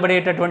స్కేల్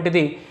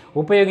అనబడేటటువంటిది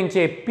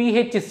ఉపయోగించే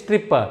pH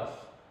strip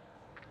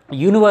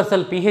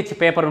universal pH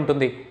paper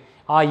ఉంటుంది.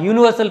 ఆ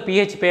యూనివర్సల్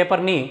pH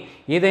పేపర్ని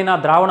ఏదైనా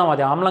ద్రావణం,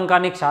 అది ఆమ్లం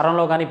కానీ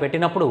క్షారంలో కానీ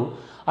పెట్టినప్పుడు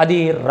అది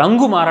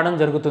రంగు మారడం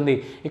జరుగుతుంది.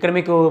 ఇక్కడ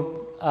మీకు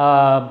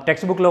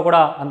టెక్స్ట్ బుక్లో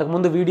కూడా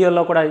అంతకుముందు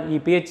వీడియోలో కూడా ఈ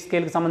pH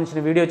స్కేల్కి సంబంధించిన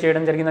వీడియో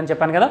చేయడం జరిగిందని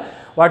చెప్పాను కదా.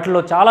 వాటిలో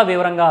చాలా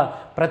వివరంగా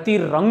ప్రతి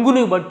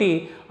రంగుని బట్టి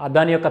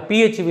దాని యొక్క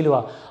pH విలువ,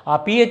 ఆ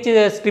pH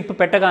స్ట్రిప్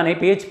పెట్టగానే,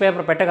 pH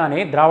పేపర్ పెట్టగానే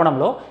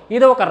ద్రావణంలో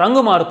ఏదో ఒక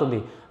రంగు మారుతుంది.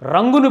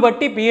 రంగుని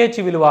బట్టి pH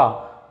విలువ,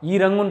 ఈ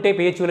రంగు ఉంటే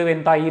pH విలువ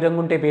ఎంత, ఈ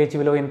రంగు ఉంటే pH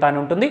విలువ ఎంత అని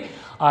ఉంటుంది.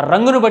 ఆ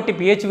రంగును బట్టి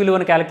pH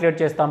విలువను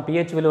క్యాలిక్యులేట్ చేస్తాం.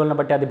 pH విలువలను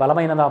బట్టి అది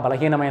బలమైనదా,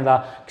 బలహీనమైనదా,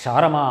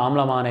 క్షారమా,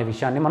 ఆమ్లమా అనే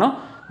విషయాన్ని మనం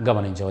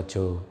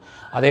గమనించవచ్చు.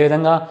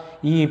 అదేవిధంగా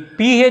ఈ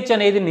pH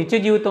అనేది నిత్య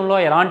జీవితంలో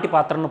ఎలాంటి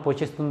పాత్రను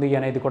పోషిస్తుంది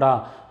అనేది కూడా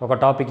ఒక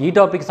టాపిక్. ఈ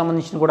టాపిక్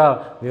సంబంధించిన కూడా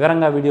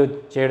వివరంగా వీడియో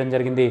చేయడం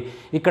జరిగింది.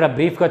 ఇక్కడ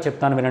బ్రీఫ్గా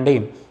చెప్తాను వినండి.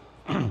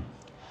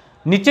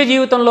 నిత్య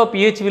జీవితంలో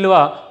pH విలువ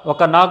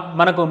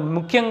మనకు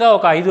ముఖ్యంగా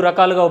ఒక 5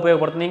 రకాలుగా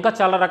ఉపయోగపడుతుంది. ఇంకా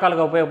చాలా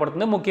రకాలుగా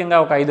ఉపయోగపడుతుంది. ముఖ్యంగా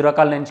ఒక 5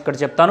 రకాలు నేను ఇక్కడ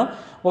చెప్తాను.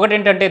 ఒకటి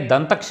ఏంటంటే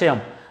దంతక్షయం.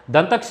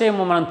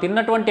 దంతక్షయము మనం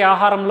తిన్నటువంటి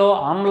ఆహారంలో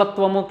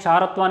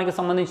క్షారత్వానికి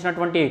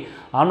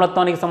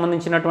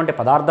సంబంధించినటువంటి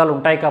పదార్థాలు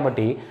ఉంటాయి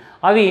కాబట్టి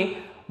అవి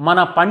మన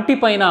పంటి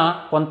పైన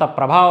కొంత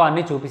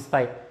ప్రభావాన్ని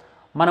చూపిస్తాయి.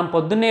 మనం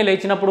పొద్దున్నే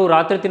లేచినప్పుడు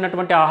రాత్రి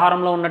తిన్నటువంటి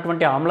ఆహారంలో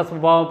ఉన్నటువంటి ఆమ్ల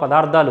స్వభావ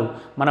పదార్థాలు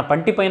మన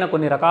పంటి పైన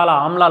కొన్ని రకాల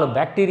ఆమ్లాలు,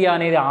 బ్యాక్టీరియా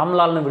అనేది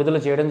ఆమ్లాలను విడుదల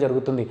చేయడం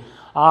జరుగుతుంది.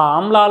 ఆ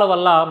ఆమ్లాల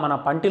వల్ల మన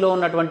పంటిలో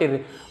ఉన్నటువంటి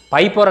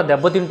పైపొర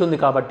దెబ్బతింటుంది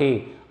కాబట్టి,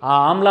 ఆ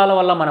ఆమ్లాల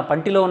వల్ల మన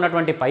పంటిలో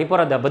ఉన్నటువంటి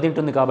పైపొర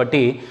దెబ్బతింటుంది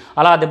కాబట్టి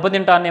అలా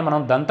దెబ్బతింటాన్నే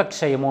మనం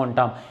దంతక్షయము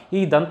అంటాం.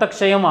 ఈ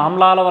దంతక్షయం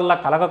ఆమ్లాల వల్ల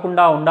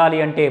కలగకుండా ఉండాలి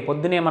అంటే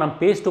పొద్దునే మనం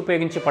పేస్ట్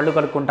ఉపయోగించి పళ్ళు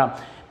కలుపుకుంటాం.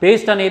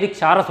 పేస్ట్ అనేది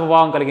క్షార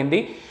స్వభావం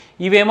కలిగింది,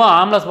 ఇవేమో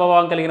ఆమ్ల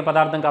స్వభావం కలిగిన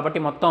పదార్థం కాబట్టి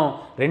మొత్తం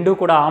రెండూ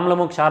కూడా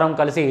ఆమ్లము క్షారం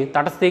కలిసి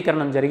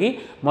తటస్థీకరణం జరిగి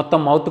మొత్తం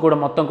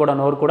మొత్తం కూడా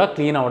నోరు కూడా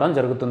క్లీన్ అవ్వడం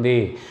జరుగుతుంది.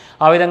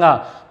 ఆ విధంగా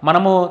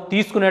మనము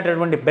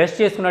బ్రష్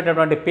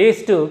చేసుకునేటటువంటి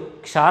పేస్ట్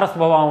క్షార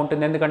స్వభావం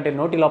ఉంటుంది, ఎందుకంటే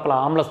నోటి లోపల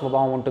ఆమ్ల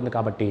స్వభావం ఉంటుంది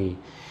కాబట్టి.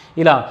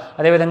 ఇలా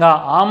అదేవిధంగా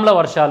ఆమ్ల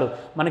వర్షాలు,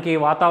 మనకి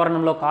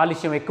వాతావరణంలో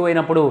కాలుష్యం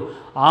ఎక్కువైనప్పుడు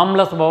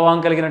ఆమ్ల స్వభావం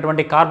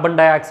కలిగినటువంటి carbon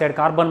dioxide,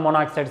 carbon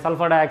monoxide,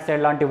 sulphur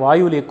dioxide లాంటి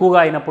వాయువులు ఎక్కువగా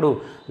అయినప్పుడు,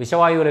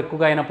 విషవాయువులు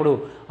ఎక్కువగా అయినప్పుడు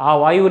ఆ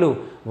వాయువులు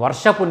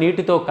వర్షపు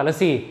నీటితో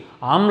కలిసి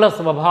ఆమ్ల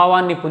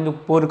స్వభావాన్ని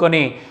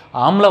పూనుకొని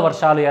ఆమ్ల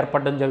వర్షాలు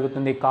ఏర్పడడం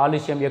జరుగుతుంది.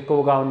 కాలుష్యం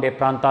ఎక్కువగా ఉండే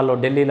ప్రాంతాల్లో,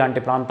 ఢిల్లీ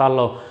లాంటి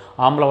ప్రాంతాల్లో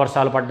ఆమ్ల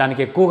వర్షాలు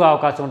పడడానికి ఎక్కువగా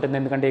అవకాశం ఉంటుంది,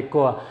 ఎందుకంటే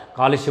ఎక్కువ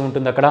కాలుష్యం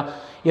ఉంటుంది అక్కడ.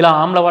 ఇలా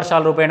ఆమ్ల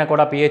వర్షాల రూపేణ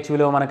కూడా pH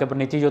విలువ మనకి ఇప్పుడు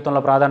నిత్య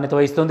జీవితంలో ప్రాధాన్యత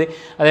వహిస్తుంది.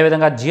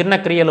 అదేవిధంగా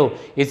జీర్ణక్రియలు,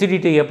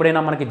 ఎసిడిటీ,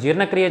 ఎప్పుడైనా మనకి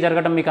జీర్ణక్రియ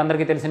జరగడం మీకు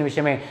అందరికీ తెలిసిన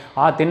విషయమే.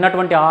 ఆ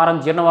తిన్నటువంటి ఆహారం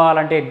జీర్ణం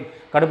అవ్వాలంటే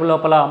కడుపు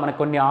లోపల మనకు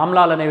కొన్ని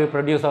ఆమ్లాలు అనేవి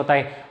ప్రొడ్యూస్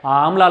అవుతాయి. ఆ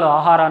ఆమ్లాలు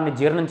ఆహారాన్ని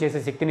జీర్ణం చేసే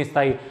శక్తిని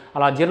ఇస్తాయి.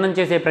 అలా జీర్ణం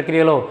చేసే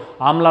ప్రక్రియలో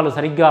ఆమ్లాలు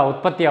సరిగ్గా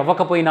ఉత్పత్తి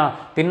అవ్వకపోయినా,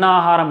 తిన్న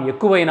ఆహారం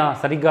ఎక్కువైనా,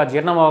 సరిగ్గా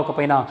జీర్ణం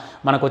అవ్వకపోయినా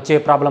మనకు వచ్చే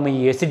ప్రాబ్లం ఈ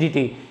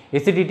ఎసిడిటీ.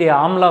 ఎసిడిటీ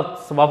ఆమ్ల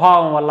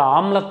స్వభావం వల్ల,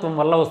 ఆమ్లత్వం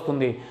వల్ల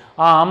వస్తుంది.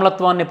 ఆ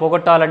ఆమ్లత్వాన్ని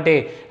పోగొట్టాలంటే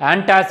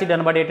యాంటాసిడ్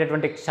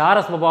అనబడేటటువంటి క్షార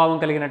స్వభావం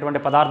కలిగినటువంటి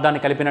పదార్థాన్ని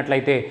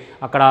కలిపినట్లయితే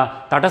అక్కడ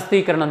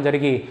తటస్థీకరణం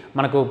జరిగి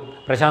మనకు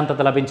ప్రశాంతత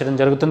లభించడం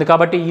జరుగుతుంది.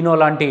 కాబట్టి ఈనో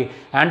లాంటి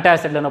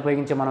యాంటాసిడ్లను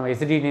ఉపయోగించి మనం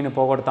ఎసిడిటీని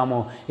పోగొడతాము.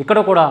 ఇక్కడ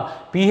కూడా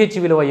pH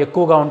విలువ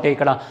ఎక్కువగా ఉంటే,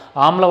 ఇక్కడ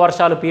ఆమ్ల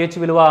వర్షాల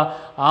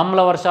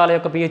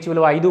యొక్క pH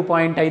విలువ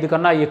 5.5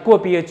 కన్నా ఎక్కువ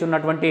pH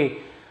ఉన్నటువంటి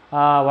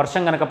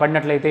వర్షం కనుక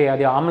పడినట్లయితే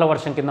అది ఆమ్ల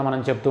వర్షం కింద మనం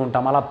చెప్తూ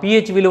ఉంటాం. అలా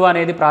pH విలువ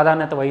అనేది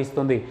ప్రాధాన్యత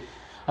వహిస్తుంది.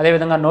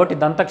 అదేవిధంగా నోటి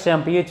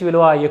దంతక్షయం pH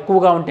విలువ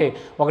ఎక్కువగా ఉంటే,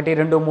 1,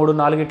 2, 3,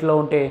 4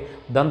 ఉంటే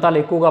దంతాలు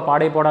ఎక్కువగా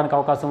పాడైపోవడానికి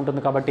అవకాశం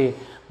ఉంటుంది. కాబట్టి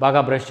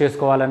బాగా బ్రష్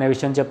చేసుకోవాలనే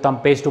విషయం చెప్తాం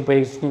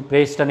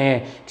పేస్ట్ అనే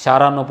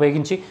క్షారాన్ని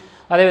ఉపయోగించి.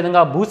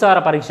 అదేవిధంగా భూసార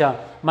పరీక్ష,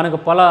 మనకు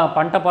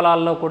పంట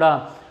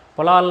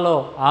పొలాల్లో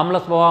ఆమ్ల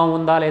స్వభావం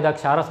ఉందా లేదా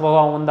క్షార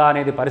స్వభావం ఉందా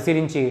అనేది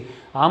పరిశీలించి,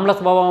 ఆమ్ల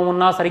స్వభావం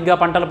ఉన్నా సరిగ్గా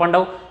పంటలు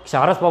పండవు,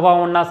 క్షార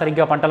స్వభావం ఉన్నా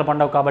సరిగ్గా పంటలు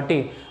పండవు. కాబట్టి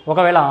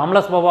ఒకవేళ ఆమ్ల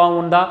స్వభావం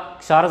ఉందా,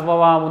 క్షార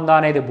స్వభావం ఉందా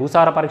అనేది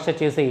భూసార పరీక్ష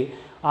చేసి,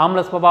 ఆమ్ల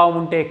స్వభావం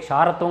ఉంటే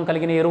క్షారత్వం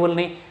కలిగిన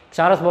ఎరువుల్ని,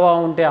 క్షార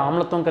స్వభావం ఉంటే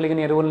ఆమ్లత్వం కలిగిన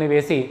ఎరువుల్ని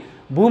వేసి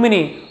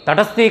భూమిని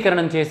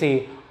తటస్థీకరణం చేసి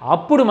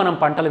అప్పుడు మనం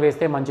పంటలు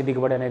వేస్తే మంచి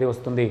దిగుబడి అనేది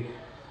వస్తుంది.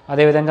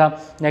 అదేవిధంగా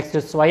నెక్స్ట్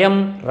స్వయం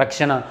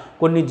రక్షణ,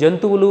 కొన్ని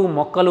జంతువులు,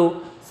 మొక్కలు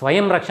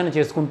స్వయం రక్షణ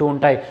చేసుకుంటూ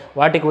ఉంటాయి.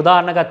 వాటికి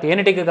ఉదాహరణగా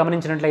తేనెటీగ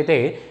గమనించినట్లయితే,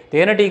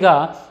 తేనెటీగ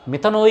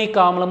మిథనోయిక్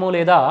ఆమ్లము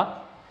లేదా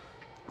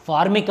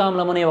ఫార్మిక్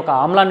ఆమ్లం అనే ఒక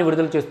ఆమ్లాన్ని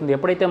విడుదల చేస్తుంది.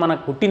 ఎప్పుడైతే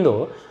మనకు పుట్టిందో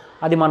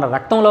అది మన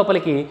రక్తం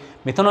లోపలికి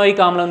మిథనోయిక్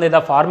ఆమ్లం లేదా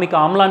ఫార్మిక్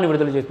ఆమ్లాన్ని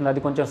విడుదల చేస్తుంది.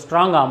 అది కొంచెం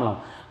స్ట్రాంగ్ ఆమ్లం,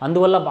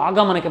 అందువల్ల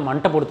బాగా మనకి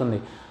మంట పుడుతుంది.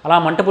 అలా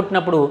మంట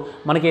పుట్టినప్పుడు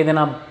మనకి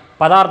ఏదైనా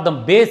పదార్థం,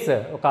 బేస్,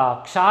 ఒక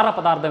క్షార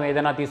పదార్థం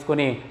ఏదైనా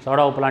తీసుకొని,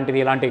 సోడా ఉప్పు లాంటిది,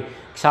 ఇలాంటి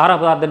క్షార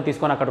పదార్థం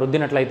తీసుకొని అక్కడ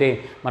రుద్దినట్లయితే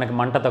మనకి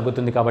మంట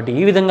తగ్గుతుంది. కాబట్టి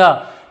ఈ విధంగా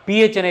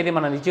pH అనేది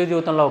మన నిత్య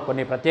జీవితంలో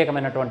కొన్ని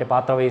ప్రత్యేకమైనటువంటి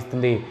పాత్ర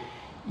వహిస్తుంది.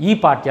 ఈ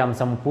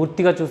పాఠ్యాంశం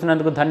పూర్తిగా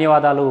చూసినందుకు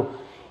ధన్యవాదాలు.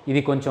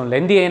 ఇది కొంచెం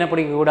లెందీ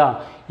అయినప్పటికీ కూడా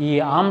ఈ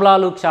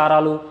ఆమ్లాలు,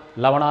 క్షారాలు,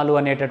 లవణాలు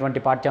అనేటటువంటి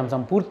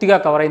పాఠ్యాంశం పూర్తిగా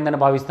కవర్ అయిందని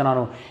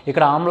భావిస్తున్నాను.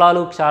 ఇక్కడ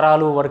ఆమ్లాలు,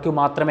 క్షారాలు వరకు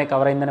మాత్రమే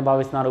కవర్ అయిందని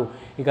భావిస్తున్నాను.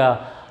 ఇక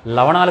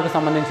లవణాలకు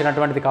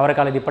సంబంధించినటువంటిది కవర్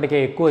కాలేదు, ఇప్పటికే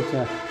ఎక్కువ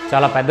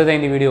చాలా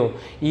పెద్దదైంది వీడియో.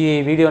 ఈ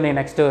వీడియోని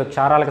నెక్స్ట్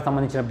క్షారాలకు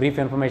సంబంధించిన బ్రీఫ్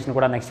ఇన్ఫర్మేషన్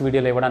కూడా నెక్స్ట్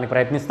వీడియోలో ఇవ్వడానికి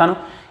ప్రయత్నిస్తాను.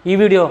 ఈ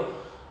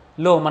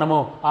వీడియోలో మనము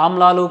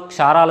ఆమ్లాలు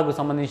క్షారాలకు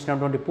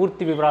సంబంధించినటువంటి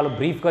పూర్తి వివరాలు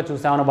బ్రీఫ్గా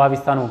చూసామని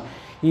భావిస్తాను.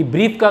 ఈ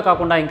బ్రీఫ్గా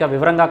కాకుండా ఇంకా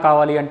వివరంగా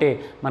కావాలి అంటే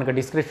మనకు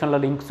డిస్క్రిప్షన్లో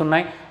లింక్స్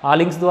ఉన్నాయి. ఆ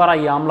లింక్స్ ద్వారా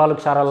ఈ ఆమ్లాలు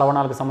క్షారాల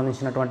లవణాలకు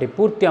సంబంధించినటువంటి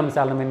పూర్తి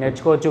అంశాలను మీరు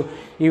నేర్చుకోవచ్చు.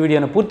 ఈ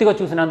వీడియోను పూర్తిగా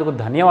చూసినందుకు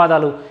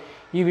ధన్యవాదాలు.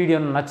 ఈ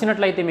వీడియోను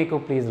నచ్చినట్లయితే మీకు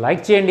ప్లీజ్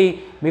లైక్ చేయండి,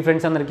 మీ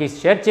ఫ్రెండ్స్ అందరికీ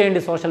షేర్ చేయండి,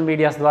 సోషల్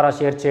మీడియాస్ ద్వారా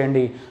షేర్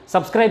చేయండి.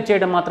 సబ్స్క్రైబ్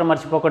చేయడం మాత్రం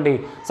మర్చిపోకండి.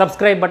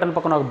 సబ్స్క్రైబ్ బటన్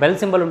పక్కన ఒక బెల్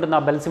సింబల్ ఉంటుంది,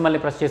 ఆ బెల్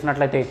సింబల్ని ప్రెస్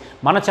చేసినట్లయితే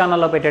మన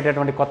ఛానల్లో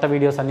పెట్టేటటువంటి కొత్త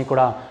వీడియోస్ అన్నీ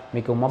కూడా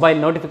మీకు మొబైల్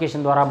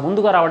నోటిఫికేషన్ ద్వారా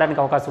ముందుగా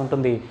రావడానికి అవకాశం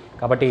ఉంటుంది.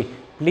 కాబట్టి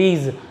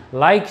please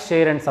like,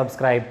 share and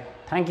subscribe.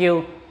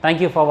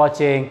 Thank you for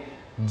watching.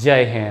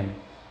 జై హింద్.